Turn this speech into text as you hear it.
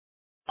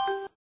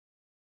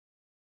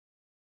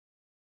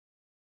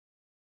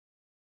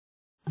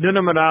Nun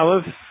Amud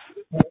Aleph,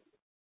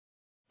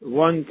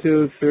 1,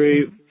 2,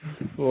 3,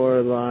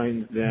 4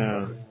 lines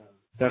down.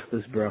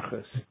 Tachlis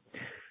Brachos.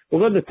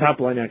 We'll go to the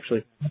top line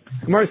actually.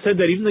 Gemara said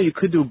that even though you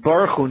could do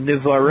Baruch Hu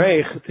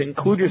Nivarech, to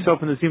include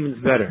yourself in the Siemens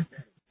is better.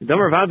 If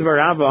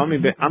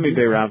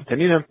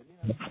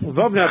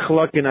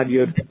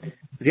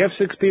you have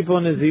 6 people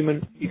in a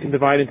Zeman, you can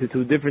divide into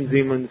 2 different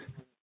Zemans.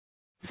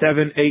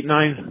 7, 8,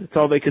 9, that's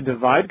all they could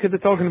divide, because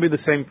it's all going to be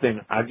the same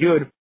thing.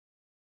 Adyud.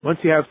 Once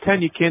you have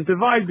 10, you can't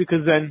divide,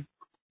 because then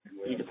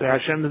you can say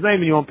Hashem's name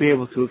and you won't be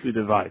able to if you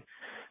divide.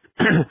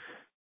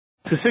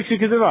 So 6 you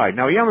can divide.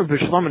 Now, Yamar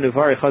B'Shlom and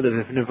Nivarech,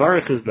 if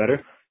Nivarech is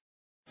better,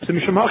 so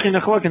Misham Hachi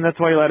Nechlok, and that's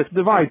why you allowed it to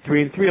divide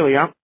 3 and 3.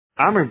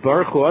 Amr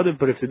Baruch Hu Adib,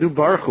 but if to do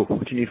Baruch Hu,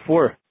 which you need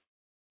 4,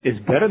 is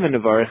better than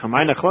Nivarech,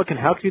 Amay Nechlok, and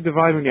how can you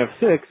divide when you have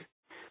 6?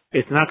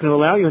 It's not going to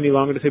allow you any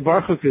longer to say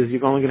Baruch Hu, because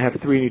you're only going to have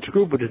 3 in each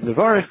group, but it's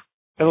Nivarech.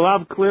 It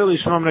allowed clearly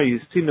Shemamina, you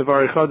see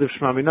Nivarech Adib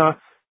Shemamina,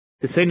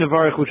 to say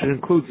Nivarech, which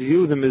includes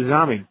you, the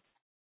Mizami.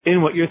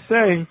 In what you're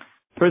saying,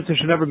 the person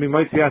should never be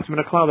Moitzi Asim in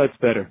a cloud, that's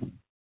better.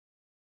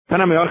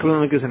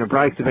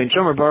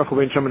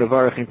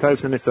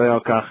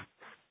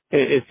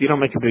 If you don't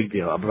make a big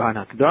deal.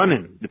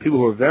 The people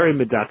who are very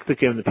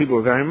medaktikim, the people who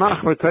are very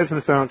machmer,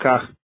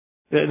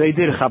 they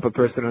did chop a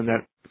person on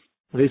that.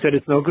 They said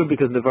it's no good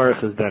because the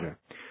varach is better.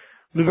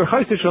 From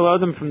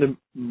the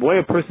way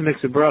a person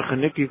makes a bracha,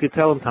 Nick, you could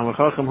tell him if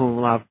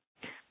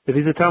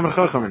he's a Talmud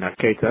Chacham or not.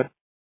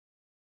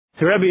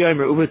 So Rabbi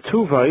Yomer,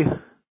 uvetuvai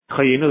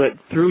chayinu, that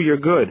through your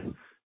good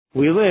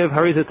we live.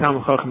 Hariz a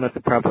Talmud Chacham, that's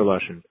the proper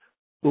lashon.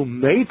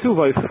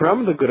 Umeituvai,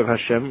 from the good of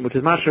Hashem, which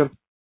is masha.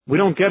 We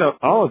don't get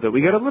all of it.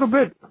 We get a little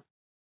bit.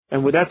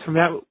 And that's from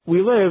that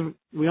we live.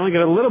 We only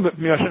get a little bit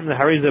from Hashem. The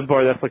Harizah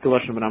bar, that's like a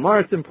Lashon Ben Amar.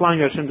 It's implying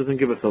Hashem doesn't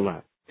give us a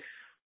lot.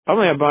 So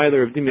we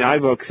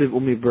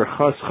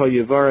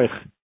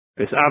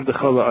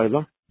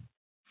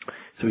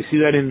see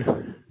that in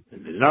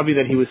the Navi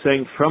that he was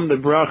saying from the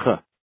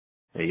bracha,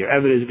 your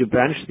evidence is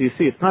gebenched. You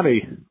see, it's not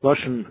a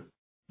Lashon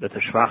that's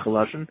a Shvach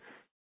Lashon.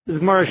 This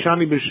Gemara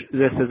Shani,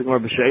 that says the Gemara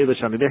B'She'el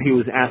Shani, there he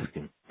was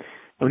asking.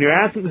 And when you're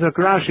asking this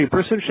Rashi, a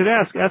person should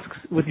ask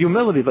with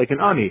humility, like an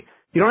ani.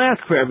 You don't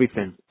ask for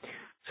everything.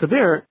 So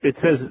there, it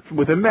says,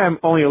 with a mem,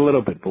 only a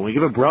little bit. But when you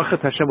give a bracha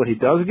to Hashem, what he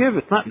does give,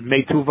 it's not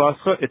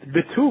meituvascha, it's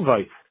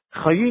betuvai.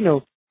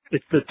 Chayinu,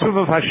 it's the tuv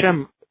of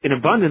Hashem in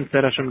abundance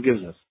that Hashem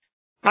gives us.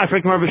 I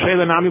freak more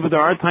b'sheila nami, but there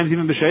are times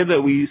even b'sheila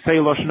that we say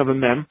lashon of a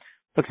mem.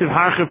 Like says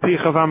harchav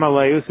picha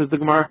v'amaleus, says the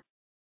Gemara.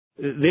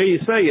 There you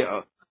say,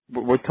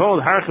 we're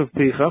told harchav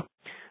picha,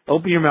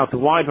 open your mouth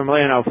wide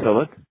v'amalei and I'll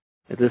fill it.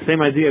 It's the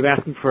same idea of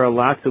asking for a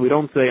lot, so we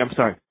don't say, I'm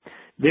sorry.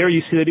 There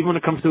you see that even when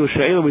it comes to a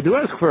she'ela, we do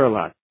ask for a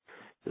lot.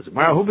 When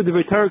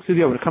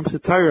it comes to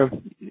Torah,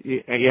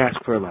 you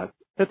ask for a lot.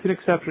 That's an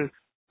exception.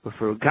 But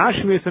for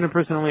Gashmias, then a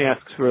person only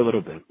asks for a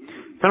little bit.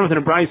 Then within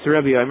a Brachos to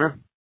Rebbe Yomer,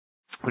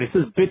 when he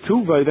says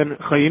Bituva, then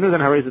Chayinu,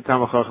 then Harei the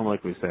Talmud Chacham,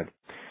 like we said.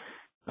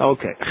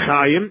 Okay,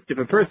 Chayim, if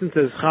a person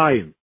says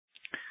Chayim,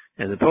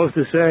 as opposed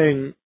to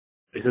saying,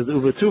 he says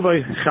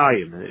Uvetuva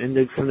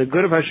Chayim, from the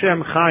good of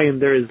Hashem, Chayim,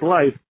 there is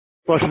life,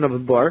 Lashon of a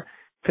bar,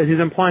 because he's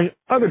implying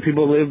other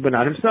people live, but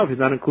not himself. He's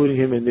not including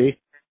him in the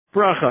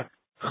bracha.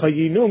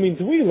 Chayinu means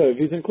we live.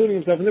 He's including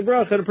himself in the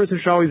bracha. The person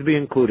should always be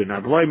included.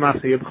 Now,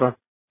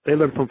 they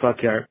learn from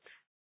Fakir.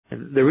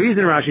 And the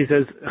reason Rashi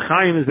says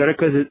Chayim is better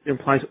because it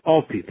implies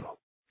all people.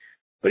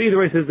 But either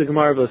way, says the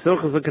Gemara,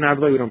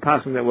 we don't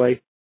pass him that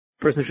way.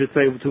 The person should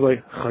say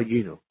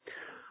Chayinu.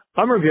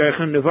 Amar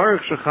B'Yachan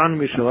Nevarach Shachan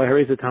Mishalai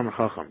Harei Zatam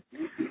Chacham.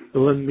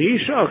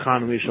 L'misha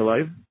Achan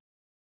Mishalai.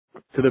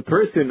 To the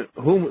person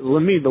whom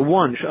Lami, the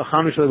one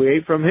Shachan Mishalai we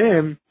ate from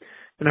him.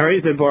 And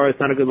Harei Bar, it's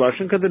not a good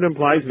lashon because it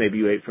implies maybe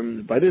you ate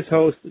from by this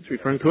host. It's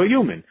referring to a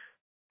human.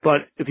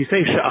 But if you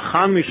say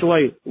Shachan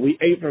Mishalai, we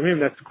ate from him,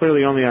 that's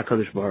clearly only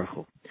HaKadosh Baruch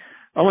Hu.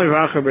 Only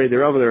Rachaber, the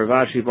Rav, the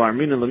Ravashi, Bar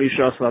Mina,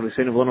 Lamisha Asla,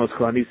 Viseinu, V'lonos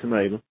Kalanisim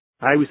Leilu.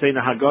 I we say in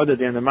the Haggadah,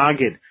 the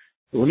Magid,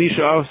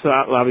 Lamisha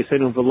Asla,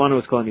 Viseinu,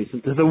 V'lonos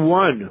Kalanisim. To the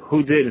one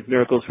who did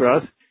miracles for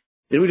us,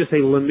 did we just say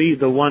Lami,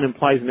 the one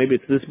implies maybe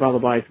it's this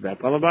Balabais, that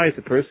Balabais,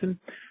 a person?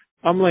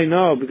 Amlay,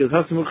 no, because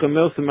Hasamucha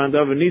Milsim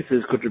Mandava Nisa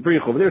is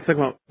Kutrabrich. Over there, it's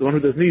talking about the one who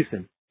does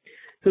Nisim.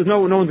 Says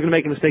no one's going to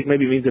make a mistake,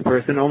 maybe it means a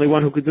person, only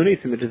one who could do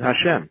Nisim, which is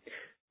Hashem.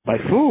 By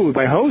food,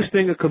 by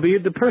hosting, it could be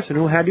the person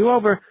who had you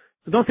over.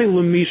 So don't say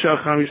Lumisha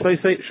Achan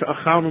Mishalai, say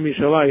Sha'achan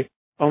Mishalai,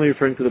 only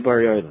referring to the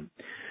Bari Island.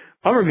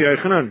 Amar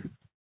B'Yarchanan,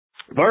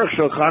 Baruch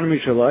Sha'achan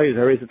Mishalai is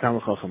Harei Zatam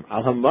Chacham.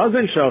 Al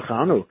HaMazen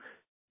Sha'achanu.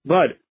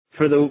 But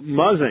for the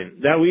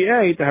Mazen that we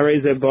ate, the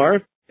Harei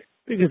Bar,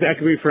 because that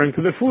could be referring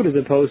to the food as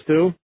opposed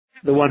to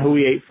the one who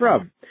we ate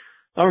from.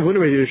 That's only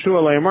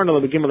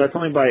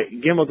by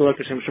Gimel Delek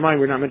Hashem Shemayim.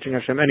 We're not mentioning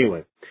Hashem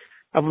anyway.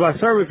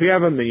 If you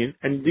have a million,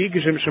 and the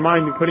Hashem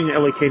Shemayim, you're putting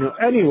Elokeinu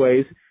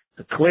anyways,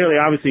 so clearly,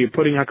 obviously, you're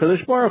putting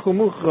HaKadosh Baruch Hu,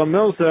 Mucha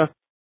Milsa,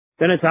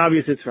 then it's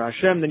obvious it's for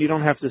Hashem, then you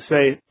don't have to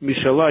say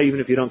Mishalah, even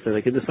if you don't say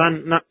like it. Could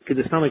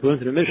sound like we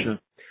went to the Mishnah.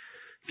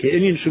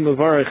 Ke'inyan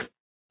Shumavarech,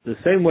 the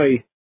same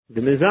way,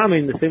 the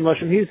Mizamin, the same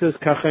Lashon he says,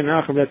 Kachay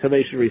Nacham, that's how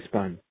they should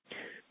respond.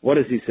 What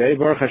does he say?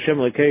 Baruch Hashem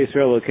Lekei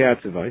Yisrael Lekei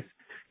Atzavos.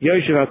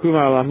 Yoshev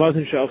Hakuma Al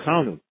Hamazon Shel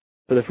Chanu,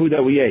 for the food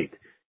that we ate.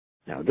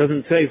 Now, it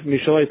doesn't say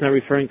Mishalai, it's not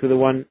referring to the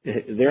one,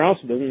 there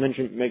also doesn't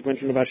make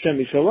mention of Hashem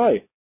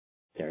Mishalai.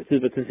 There it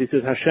is, but since he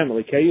says Hashem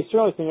Lekei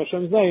Yisrael, it's in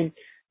Hashem's name,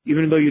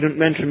 even though you didn't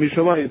mention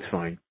Mishalai, it's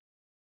fine.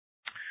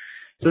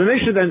 So the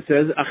Mishnah then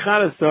says,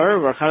 Achad Asar,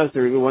 or Achad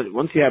Asar,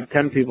 once you have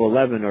 10 people,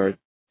 11, or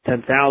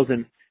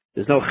 10,000,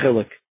 there's no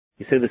chilik.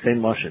 You say the same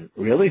lashon.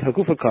 Really?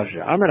 Hakufa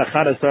kasha. Amar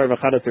Achad Asar,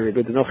 Achad Asar,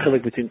 but there's no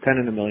chilik between 10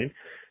 and a million.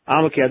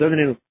 Amaki,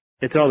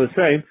 it's all the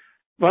same.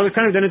 Well,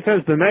 then it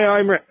says, B'mei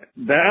Aimer,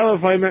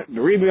 B'elef Aimer,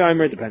 B'ribi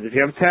Aimer, depends if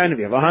you have 10, if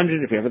you have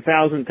 100, if you have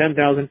 1,000,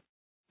 10,000.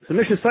 So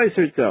Mishnah says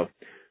itself.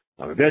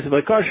 Amar B'yaseh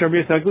B'kasha,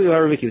 Rabbi Yisrael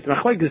Glila, Rabbi Kiva. It's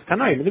Machlaik is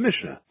Tanaim in the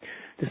Mishnah.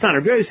 It's not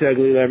Rabbi Yisrael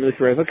Glila, Rabbi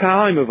Yisrael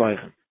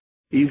Glila,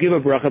 you give a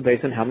bracha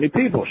based on how many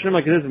people. Shem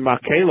like it is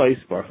Makela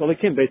Yisparch,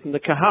 based on the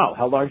kahal,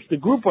 how large the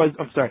group was.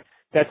 I'm sorry,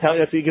 that's how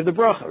you give the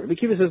bracha. Rabbi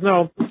Kiva says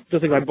no,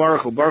 just like by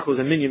Baruch Hu. Baruch Hu is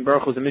a minion.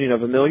 Baruch Hu is a minion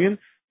of a million.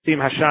 Sim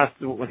Hashas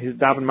when he's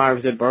Davin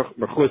Marav said Baruch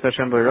Hu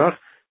Hashem Baruch.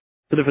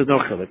 So there's no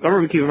chilik.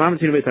 Rabbi Kiva, Mamad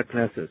Tinu Beit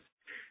HaKnesses.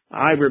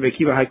 I Rabbi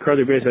Kiva Hai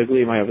Krali Beis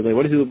Hagli My Avadei.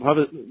 What does he do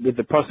with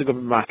the pasuk of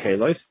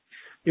Makela?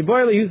 You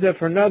boil use that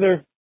for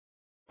another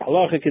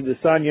halacha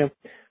kedusanya.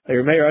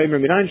 Yermeir Aimer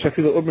Minayin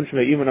Shafilu Urban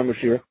Shmei Iman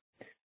Amushir.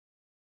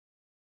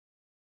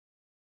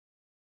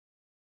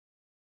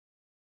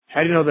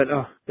 How do you know that?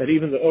 Oh, that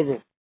even the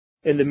over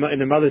in the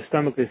mother's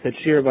stomach they said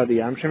shira by the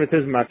yam. Shem it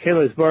says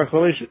Makela is Baruch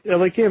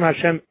Elikim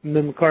Hashem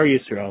Mimkar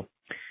Yisrael.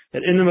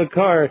 That in the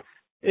Makar,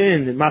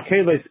 in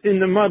Makela in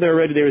the mother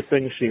already they were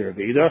saying shira.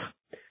 V'idach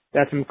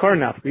that's Mimkar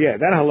now. Yeah,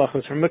 that halacha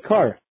is from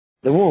Makar,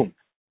 the womb.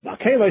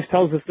 Makela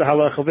tells us the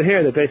halacha over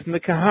here that based on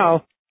the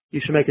kahal you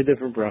should make a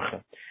different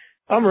bracha.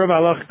 Amar Rav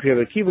halacha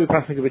Kiva we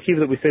pass Kiva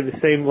that we say the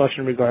same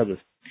lashon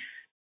regardless.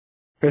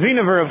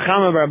 Ravina Rav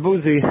Chama Bar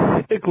Buzi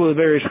Ikul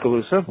Berish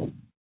Kalusa.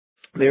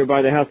 They were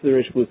by the house of the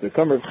Rish Blusa.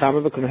 Come Rav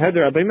Chama V'kum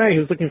Heder Abaymei,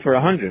 who's looking for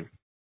 100.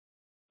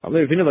 What's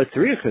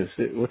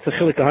the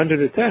chilik 100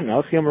 or 10?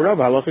 Alchi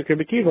Amarava, Halacha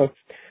Rabbi Kiva.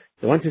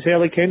 So once you say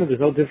Alikenu, there's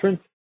no difference.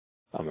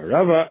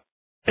 Amarava.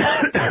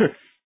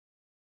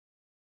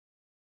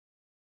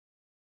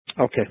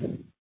 Okay.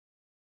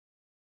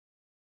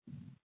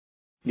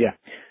 Yeah.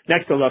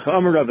 Next Halacha,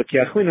 Amarava, Ki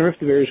Achlin Arif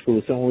the Rish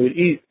Blusa. When we would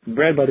eat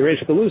bread by the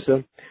Rish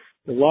Blusa,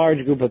 the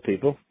large group of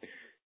people,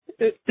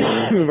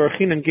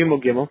 Varchin and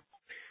Gimel.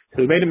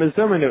 So we made a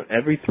mezumin.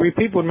 Every 3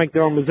 people would make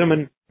their own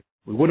mezumin.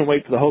 We wouldn't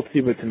wait for the whole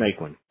tzibur to make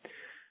one.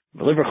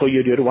 Why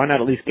not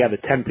at least gather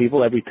 10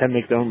 people? Every 10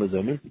 make their own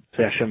mezumin.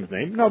 Say Hashem's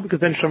name. No, because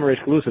then Shomer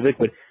Reish Kalusa,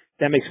 but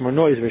that makes more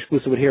noise. Reish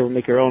Kalusa would hear, would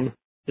make her own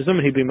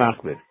mezumin. He'd be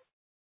makbid.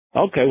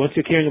 Okay, once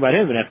you're caring about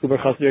him, then ask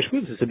Brachos Reish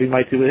Kalusa. So be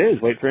mighty with his.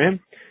 Wait for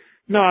him.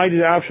 No, I do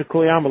the Avsha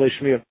Kuliyam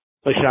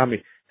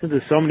Leishami. Since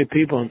there's so many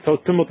people and so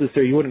tumultuous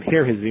there, you wouldn't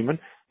hear his zimun.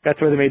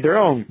 That's why they made their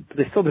own. But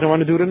they still didn't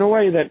want to do it in a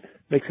way that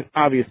makes it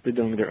obvious they're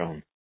doing their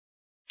own.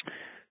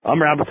 If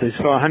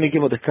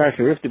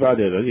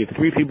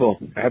 3 people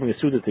are having a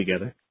suda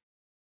together,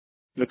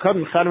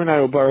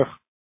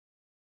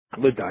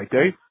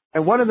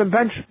 and one of them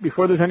bench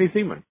before there's any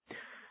zimun.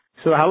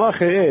 So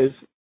halacha is,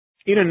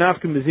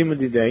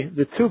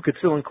 the 2 could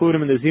still include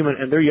him in the zimun,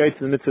 and they're yaitz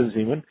in the mitzvah of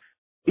zimun.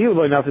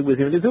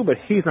 But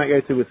he's not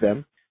yaitz with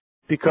them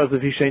because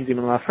of Hishain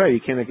zimun l'mafreya. You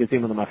can't make a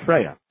zimun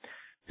l'mafreya.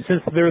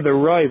 Since they're the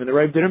Rav, and the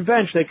Rav didn't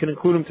bench, they can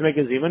include him to make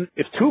a zimun.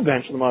 If 2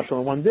 benched the marshal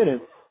and 1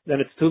 didn't, then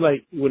it's too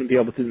late. You wouldn't be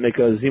able to make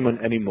a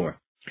zimun anymore.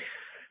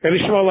 Rabbi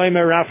Shmuel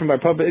Leimer Rav from Bar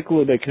Papa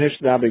Ikulu Be Knish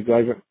Dabe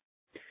Giver.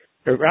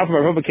 Rav from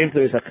Bar Papa came to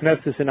this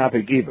Knesses in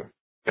Ape Giver.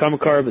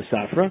 Kamakar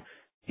B'Safra.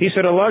 He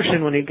said a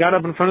lashon when he got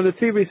up in front of the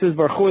tzibur. He says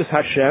Baruch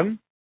Hashem.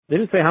 They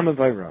didn't say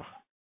Hamavayrach.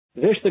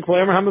 V'ishtek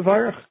V'Omer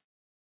Hamavayrach.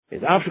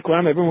 His after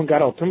Kolam, everyone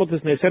got all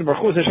tumultuous and they said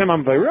Baruch Hashem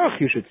Hamavayrach.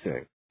 You should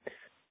say.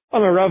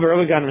 Amar Rav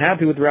got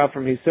unhappy with Rav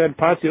from. He said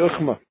Pati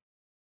Uchma.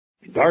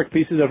 Dark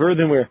pieces of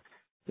earthenware.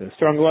 The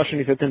strong lashon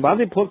he said, what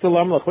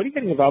are you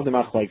getting involved in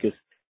machlokes?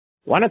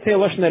 Why not say a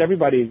lashon that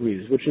everybody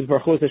agrees, which is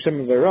Baruch Hashem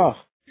and Vayrach?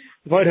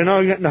 The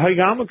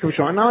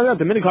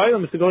minute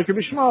Ha'olam is to go like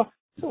Rabbi Shmuel.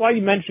 So why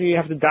you mention you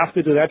have to daft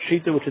to that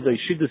shita, which is a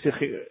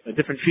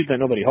different shita that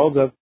nobody holds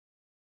of?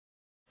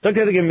 If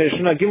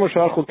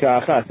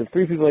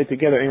 3 people ate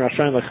together,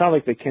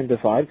 they can't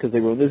divide because they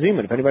ruin the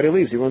zimun. If anybody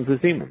leaves, he ruins the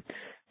zimun.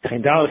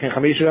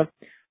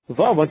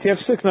 Once you have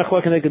 6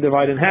 machlokes, they can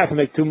divide in half and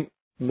make 2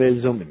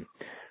 mezumin.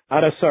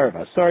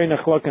 Adasarva. Sorry,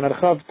 Nachlok and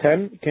Archav,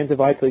 10. You can't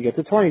divide till you get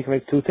to 20. You can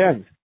make 2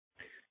 10s.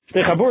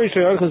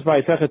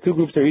 2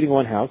 groups are eating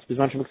one house.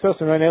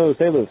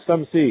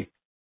 Some see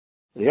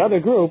the other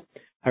group.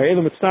 From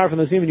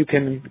the zimun, you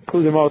can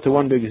include them all to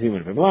one big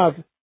zimun.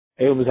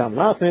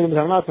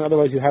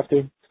 Otherwise, you have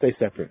to stay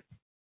separate.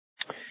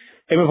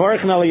 A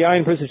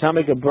person should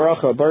make a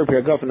bracha, a bar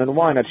and then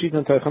wine.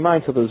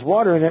 So there's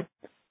water in it.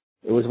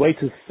 It was way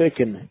too thick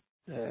and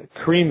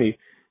creamy.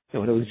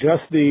 And when it was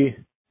just the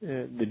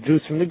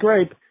juice from the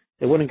grape,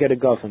 they wouldn't get a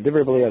guffin.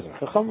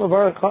 Chacham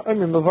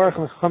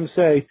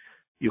say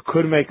you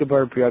could make a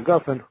bar pri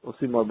guffin. We'll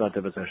see more about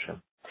that as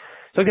Hashem.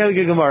 So okay,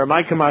 the Gemara,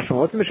 my Kamashma,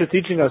 what's the Mishnah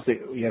teaching us?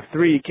 You have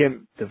three, you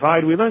can't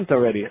divide, we learned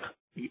already.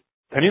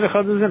 Tanina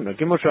Chazazim,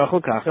 Gimel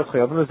Shachol Kachas,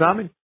 Chayav and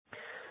Zamin.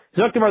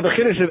 Zoktimar, the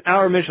Chiddush of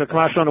our Mishnah,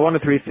 Kamashma, one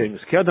of three things.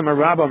 Kedem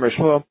Rabba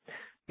Mershmuel,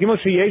 Gimel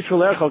Sheyesh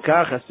Lechol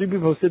Kachas, three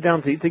people sit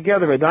down to eat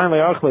together, Adain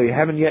Le'achle,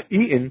 haven't yet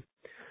eaten.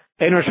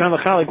 Ein Roshan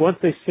L'chalik, once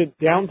they sit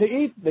down to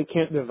eat, they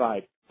can't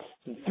divide.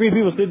 So three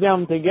people sit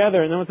down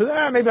together, and then one says,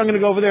 maybe I'm going to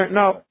go over there.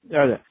 No,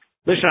 they're there.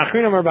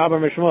 L'shachrinam Rabba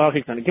Mershmuel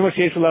Hachiktan, Gimel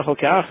Sheyesh Lechol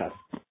Kachas.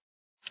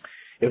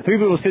 If three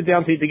people sit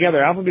down to eat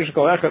together, even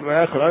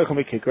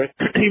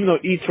though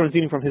each one's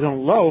eating from his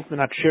own loaf, they're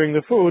not sharing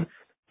the food,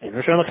 and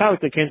they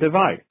can't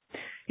divide.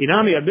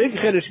 Inami, a big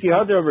chiddush,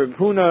 Rav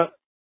Huna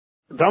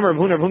says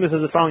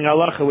the following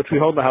halacha, which we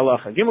hold the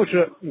halacha.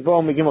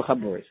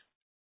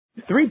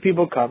 Three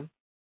people come,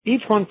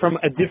 each one from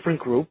a different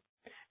group,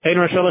 and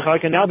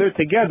now they're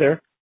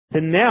together,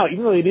 then now,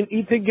 even though they didn't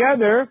eat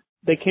together,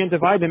 they can't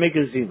divide, they make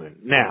a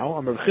zimun. Now,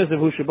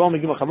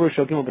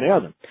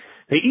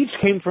 they each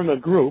came from a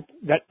group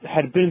that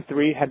had been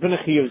three, had been a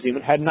chiyuv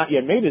zimun, had not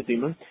yet made a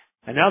zimun,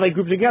 and now they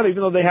group together,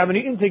 even though they haven't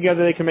eaten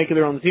together, they can make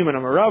their own zimun.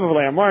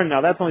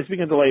 Now that's only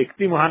speaking to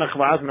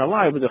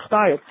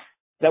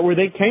that where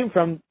they came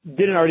from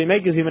didn't already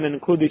make a zimun and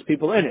include these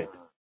people in it.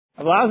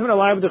 If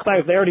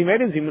they already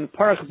made a zimun,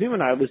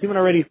 the zimun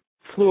already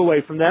flew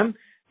away from them,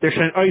 they're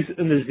showing ice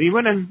in the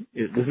zimun, and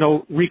there's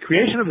no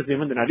recreation of the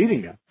zimun, they're not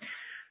eating them.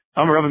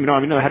 How do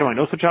I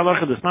know such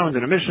halacha? The Snarman's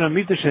in a Mishnah,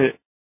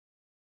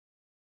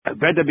 a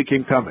bed that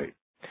became tamei.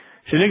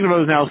 Shenigna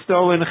was now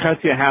stolen,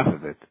 chetzia half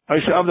of it.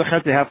 Aisha of the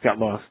chetzia half got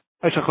lost.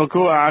 Aisha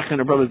chalkua ach and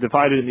her brothers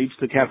divided and each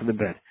took half of the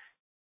bed.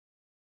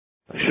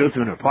 Aisha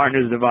and her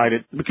partners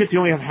divided. The kids, you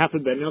only have half a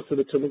bed now, so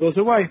the tumah goes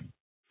away.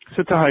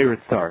 So to higher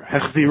its star.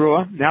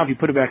 Hechzirua, now if you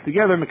put it back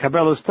together,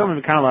 mekabelos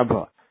tumah mekana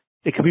laba.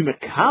 It can be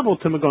mekabel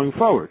tumah going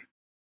forward.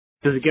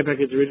 Does it get back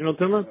its original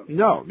tumah?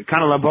 No.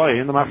 Mekana laba,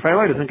 and the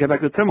mafrei doesn't get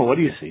back the tumah. What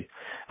do you see?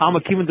 Alma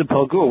kiven de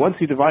pelgu. Once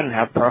you divide in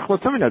half, parachla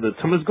tumah, the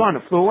tumah's gone.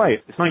 It flew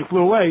away. If something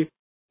flew away,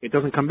 it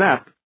doesn't come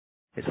back.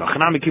 It's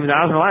achanami kiven de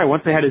azmalai.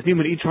 Once they had a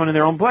zimun, each one in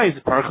their own place,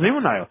 parachla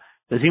zimunayo.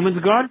 The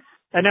zimun's gone,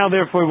 and now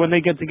therefore, when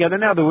they get together,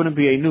 now there wouldn't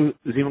be a new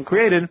zimun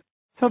created.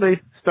 So they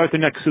start the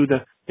next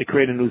suda. They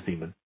create a new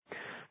zimun.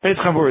 If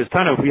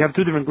we have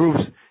two different groups,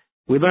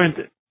 we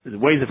learned the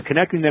ways of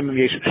connecting them.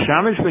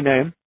 Shamish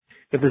b'neim.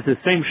 If it's the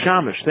same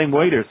shamish, same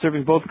waiter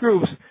serving both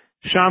groups,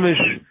 shamish.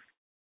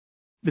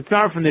 The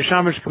tzar from the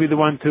shamish could be the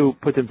one to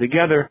put them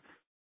together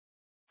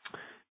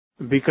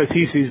because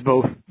he sees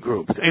both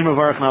groups. You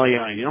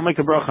don't make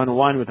a bracha on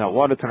wine without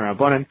water.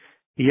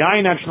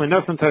 Yain actually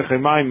nothing. No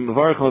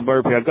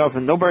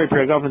bari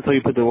priagav until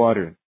you put the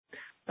water in.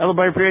 El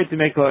bari priagav to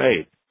make a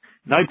eight.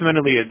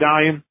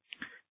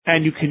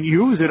 And you can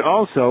use it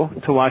also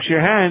to wash your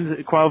hands.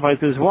 It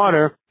qualifies as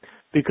water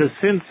because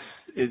since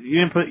you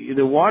didn't put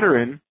the water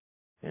in,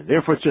 and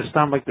therefore it's just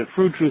like the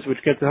fruit juice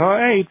which gets to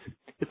ha'eit,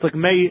 it's like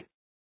mayim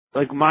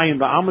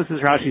ba'amas is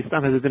Rashi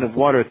stam has a din of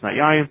water, it's not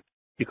yayim,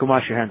 you can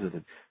wash your hands with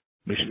it.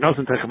 Once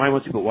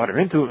you put water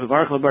into it, you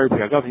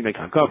make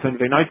hakafen, you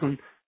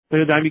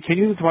can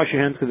use it to wash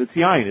your hands because it's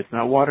yayin, it's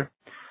not water.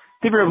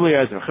 Even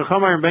without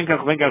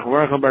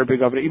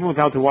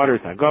the water,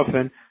 it's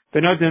hakafen.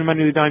 You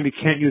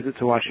can't use it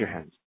to wash your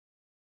hands.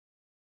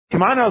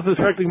 Kamana also is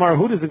correctly Gemara.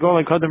 Who does the go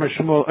like Kadam or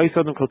Shmuel?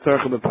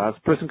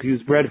 Person can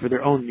use bread for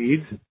their own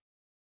needs,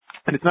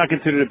 and it's not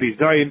considered a piece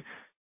zayin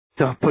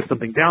to put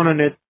something down on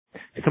it.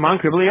 It's a man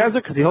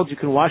because he holds you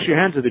can wash your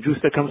hands with the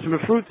juice that comes from a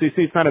fruit. So you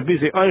see, it's not a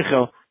busy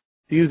oichel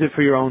to use it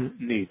for your own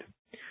need.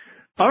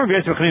 Chacham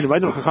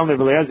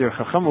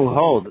will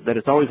hold that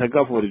it's always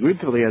hagafen would agree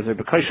to Eliezer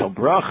because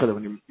bracha that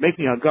when you're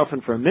making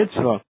hagafen for a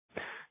mitzvah.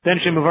 Then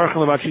you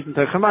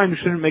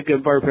shouldn't make a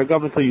bar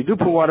pegov until you do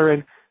put water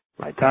in.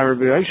 Because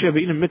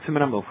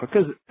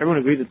everyone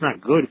agrees it's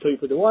not good until you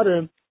put the water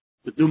in.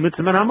 But do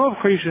mitzvah and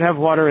hamovcha, you should have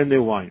water in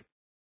their wine.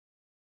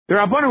 There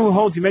are Rabbanan who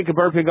holds you make a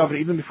bar pegov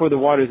even before the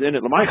water is in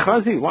it. Lamai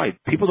chazi, why?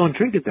 People don't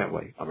drink it that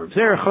way. You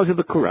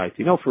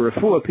know, for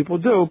refuah, people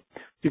do.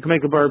 You can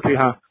make a bar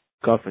pegov.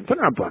 It's not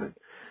Rabbanan.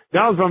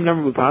 Dal's ram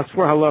number we pass.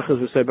 4 halachas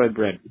were said by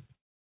bread.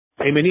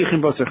 You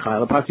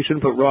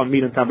shouldn't put raw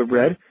meat on top of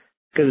bread,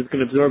 because it's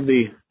going to absorb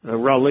the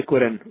raw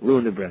liquid and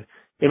ruin the bread.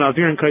 You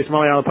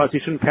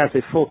shouldn't pass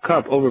a full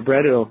cup over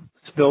bread, it'll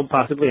spill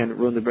possibly and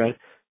ruin the bread.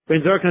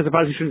 You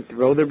shouldn't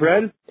throw the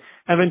bread.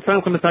 And you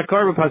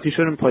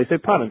shouldn't place a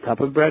pot on top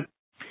of bread.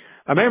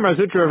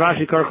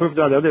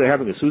 They're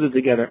having a suda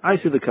together. I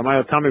see the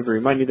Kamayo Tami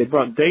remind me they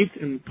brought dates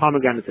and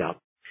pomegranates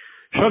out.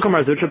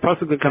 Mazutra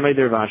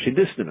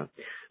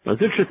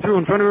threw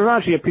in front of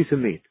Ravashi a piece of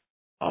meat.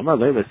 You're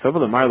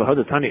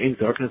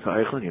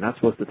not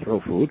supposed to throw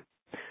food.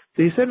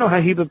 So he said, no,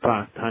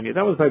 Tanya,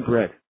 that was by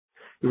bread.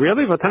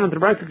 Really? Same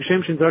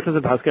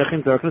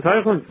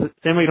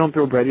way you don't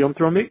throw bread, you don't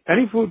throw meat,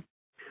 any food.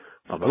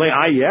 Another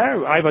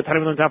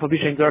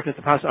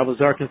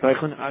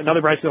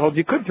Brachos holds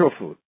you could throw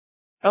food.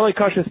 It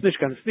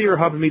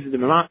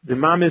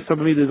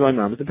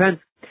depends.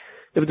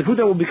 If the food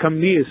that will become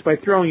neas by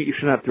throwing it, you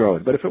should not throw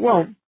it. But if it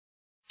won't,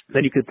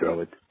 then you could throw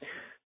it.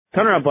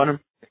 Taner Rabbanim,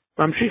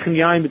 Mamshich and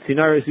Yain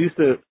B'Tzinaris used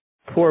to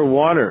pour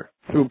water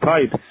through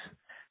pipes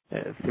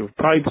to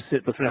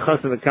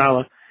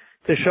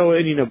show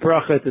it,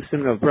 bracha, to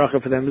simon of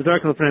bracha for them. The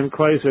dark of them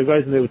quiet, so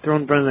guys, and they would throw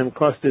in front of them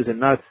clusters and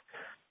nuts.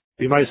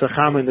 Be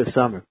ma'isachama in the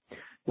summer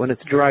when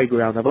it's dry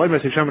ground. Now,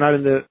 not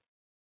in the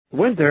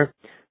winter,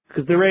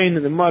 because the rain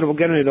and the mud will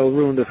get in it, it'll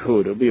ruin the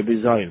food. It'll be a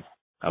bizayin.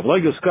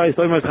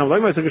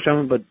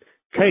 But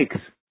cakes,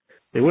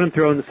 they wouldn't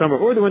throw in the summer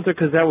or the winter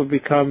because that would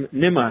become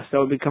nimas. That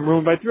would become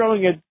ruined by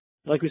throwing it.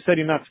 Like we said,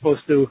 you're not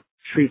supposed to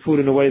treat food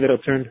in a way that'll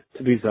turn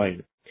to be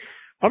zayin.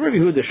 If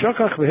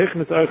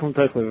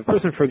a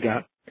person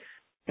forgot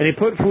and he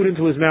put food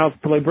into his mouth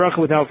to lay bracha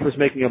without first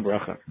making a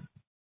bracha,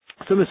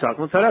 so you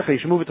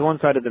should move it to one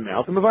side of the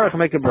mouth and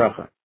make a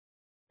bracha.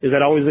 Is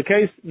that always the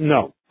case?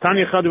 No.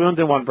 Tanya Chad, we don't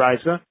do one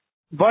brisa.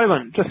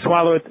 Boilan, just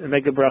swallow it and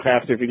make a bracha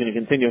after if you're going to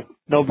continue.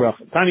 No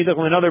bracha. Tanya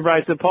Dachman, another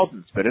brisa,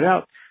 Polton, spit it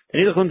out.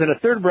 And Dachman, in a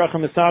third bracha,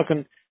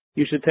 Misakan,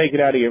 you should take it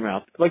out of your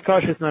mouth. Like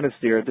Kasha, it's not a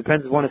steer. It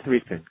depends on one of three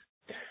things.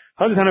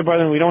 Hadithana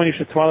Boilan, we don't want you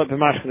should swallow it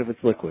b'mashkin if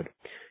it's liquid.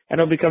 And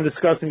it'll become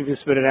disgusting if you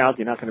spit it out.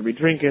 You're not going to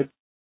re-drink it.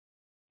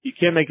 You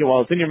can't make it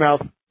while it's in your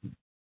mouth.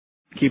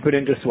 Keep it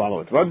in, just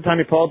swallow it.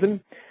 Hadithana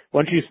Polton,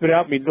 once you spit it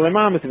out, if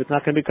it's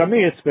not going to become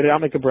me, spit it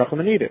out, make a bracha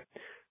and eat it.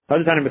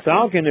 And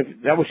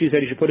if that what she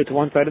said, you should put it to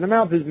one side of the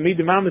mouth, is mid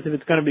mamas if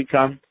it's going to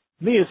become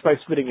miyas by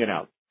spitting it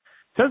out.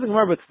 Says the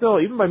Gemara, but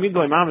still, even by mid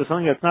mamas,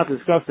 something that's not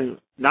disgusting,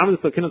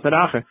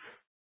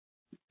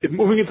 if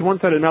moving it to one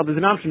side of the mouth is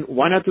an option,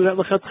 why not do that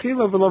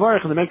l'chatchila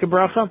v'lavarich and make a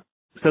bracha?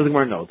 Says the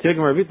Gemara, no. Take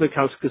Gemara vitlik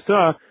house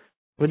kasa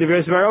when the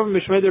various varovim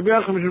mishmei their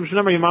bracha mishum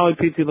shnamar yamali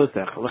piti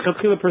l'secha.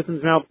 L'chatchila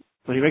person's mouth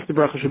when he makes the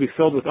bracha should be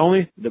filled with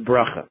only the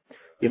bracha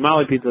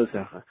yamali piti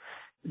l'secha.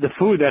 The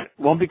food that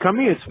won't become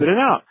miyas, spit it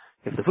out.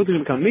 If the food is going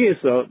to become miyas,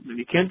 so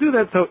you can't do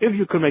that. So if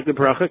you could make the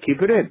bracha,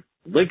 keep it in.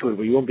 Liquid,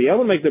 where you won't be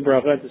able to make the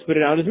bracha, to spit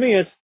it out as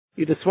miyas,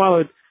 you just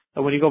swallow it,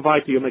 and when you go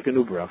weiter, you'll make a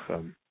new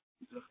bracha.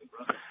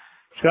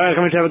 Shkai,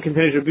 how much have a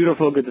continuation,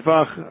 beautiful, good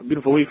tefach, a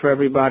beautiful week for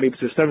everybody.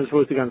 So 7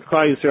 supposed to go on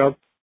Klal Yisrael.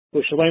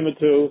 With Shalema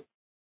to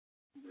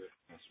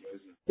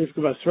Yisku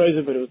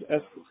Basreza, but it was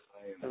Es,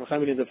 and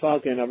Chaim ben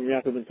Tefalke, and Avram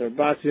Yaakov ben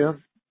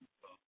Tarbasia.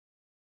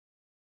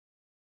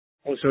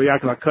 Also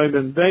Yaakov HaKohen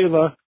ben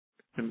Bela,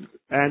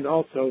 and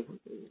also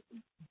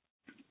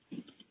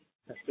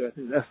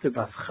Esther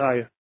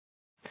Baschaya.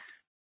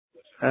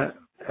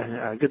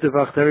 Good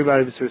tefach to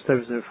everybody for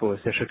 7 for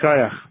us.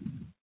 Shakayach,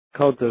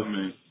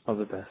 Kultov, all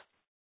the best.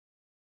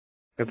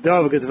 Reb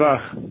Dov, good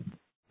tefach.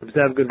 Reb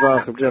Zev, good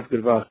tefach. Reb Jeff,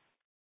 good tefach.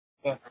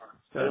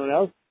 Anyone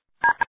else?